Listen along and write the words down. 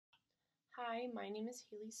Hi, my name is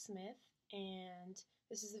Haley Smith, and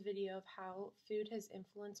this is a video of how food has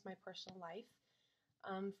influenced my personal life.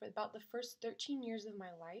 For about the first 13 years of my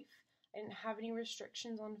life, I didn't have any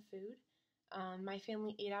restrictions on food. My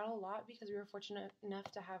family ate out a lot because we were fortunate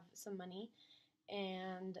enough to have some money,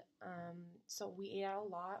 and so we ate out a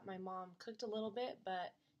lot. My mom cooked a little bit,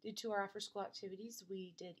 but due to our after-school activities,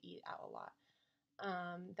 we did eat out a lot.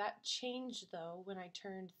 That changed though when I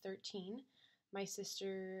turned 13. My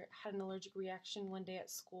sister had an allergic reaction one day at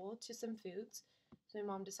school to some foods, so my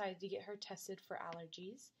mom decided to get her tested for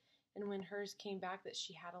allergies. And when hers came back that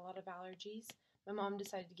she had a lot of allergies, my mom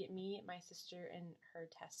decided to get me, my sister, and her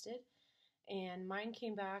tested. And mine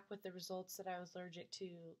came back with the results that I was allergic to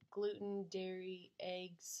gluten, dairy,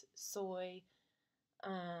 eggs, soy,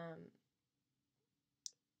 um,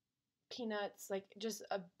 peanuts, like just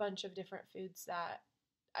a bunch of different foods that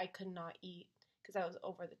I could not eat because I was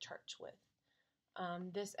over the charts with.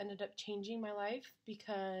 This ended up changing my life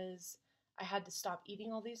because I had to stop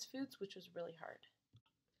eating all these foods, which was really hard.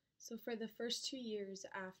 So for the first 2 years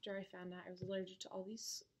after I found out I was allergic to all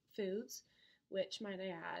these foods, which might I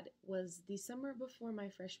add was the summer before my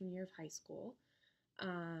freshman year of high school,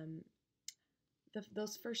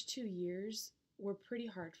 those first 2 years were pretty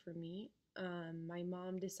hard for me. My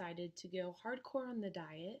mom decided to go hardcore on the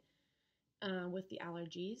diet with the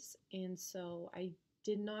allergies, and so I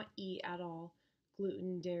did not eat at all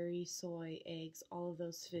gluten, dairy, soy, eggs, all of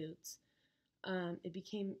those foods. It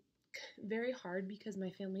became very hard because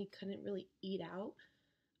my family couldn't really eat out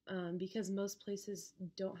because most places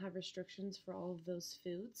don't have restrictions for all of those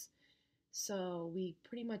foods. So we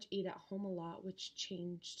pretty much ate at home a lot, which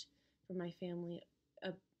changed for my family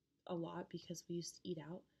a lot because we used to eat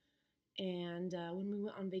out. And when we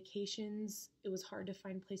went on vacations, it was hard to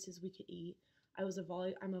find places we could eat. I'm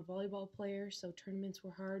a volleyball player, so tournaments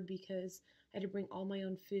were hard because I had to bring all my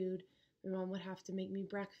own food. My mom would have to make me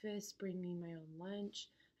breakfast, bring me my own lunch.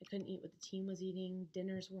 I couldn't eat what the team was eating.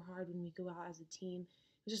 Dinners were hard when we go out as a team.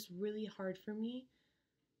 It was just really hard for me.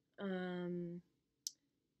 And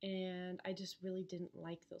I just really didn't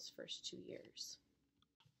like those first 2 years.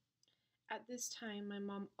 At this time, my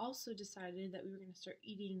mom also decided that we were going to start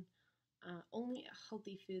eating only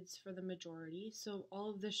healthy foods for the majority. So all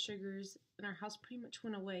of the sugars in our house pretty much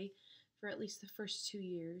went away for at least the first 2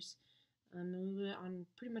 years. And we went on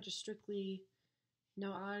pretty much a strictly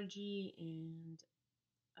no allergy and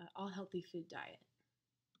all healthy food diet.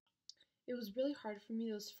 It was really hard for me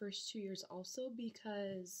those first 2 years also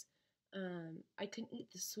because I couldn't eat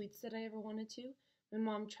the sweets that I ever wanted to. My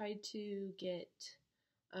mom tried to get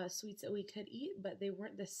sweets that we could eat, but they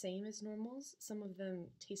weren't the same as normals. Some of them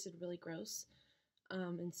tasted really gross,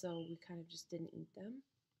 and so we kind of just didn't eat them.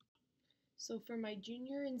 So for my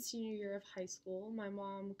junior and senior year of high school, my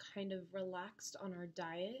mom kind of relaxed on our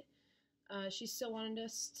diet. She still wanted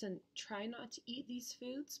us to try not to eat these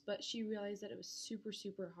foods, but she realized that it was super,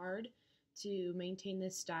 super hard to maintain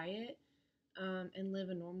this diet and live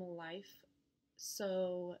a normal life.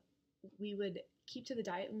 So we would keep to the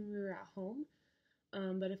diet when we were at home.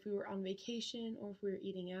 But if we were on vacation or if we were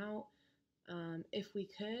eating out, if we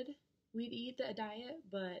could, we'd eat the diet,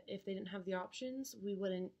 but if they didn't have the options, we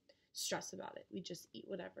wouldn't stress about it. We'd just eat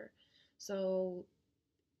whatever. So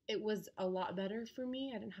it was a lot better for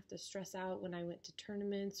me. I didn't have to stress out when I went to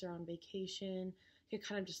tournaments or on vacation. I could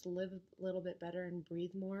kind of just live a little bit better and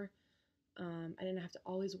breathe more. I didn't have to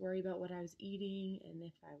always worry about what I was eating and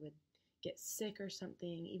if I would get sick or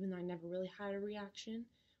something, even though I never really had a reaction,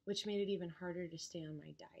 which made it even harder to stay on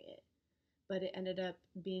my diet. But it ended up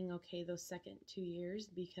being okay those second 2 years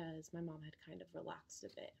because my mom had kind of relaxed a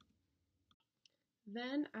bit.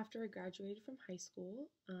 Then, after I graduated from high school,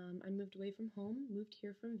 I moved away from home, moved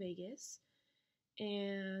here from Vegas,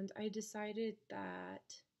 and I decided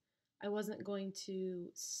that I wasn't going to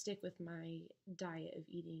stick with my diet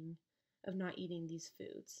of not eating these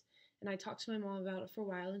foods. And I talked to my mom about it for a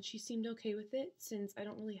while, and she seemed okay with it since I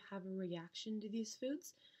don't really have a reaction to these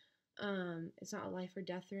foods. It's not a life or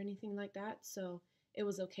death or anything like that, so it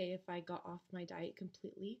was okay if I got off my diet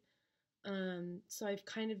completely. So I've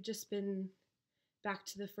kind of just been back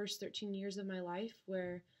to the first 13 years of my life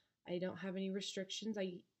where I don't have any restrictions.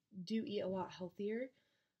 I do eat a lot healthier,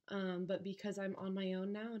 but because I'm on my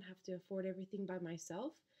own now and have to afford everything by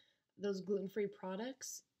myself, those gluten-free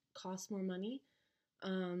products cost more money.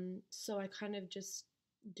 So I kind of just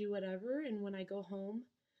do whatever, and when I go home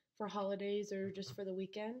for holidays or just for the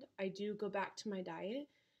weekend, I do go back to my diet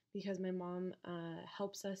because my mom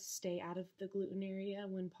helps us stay out of the gluten area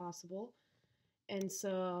when possible. And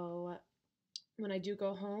so when I do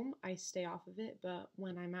go home, I stay off of it, but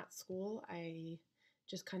when I'm at school, I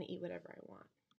just kind of eat whatever I want.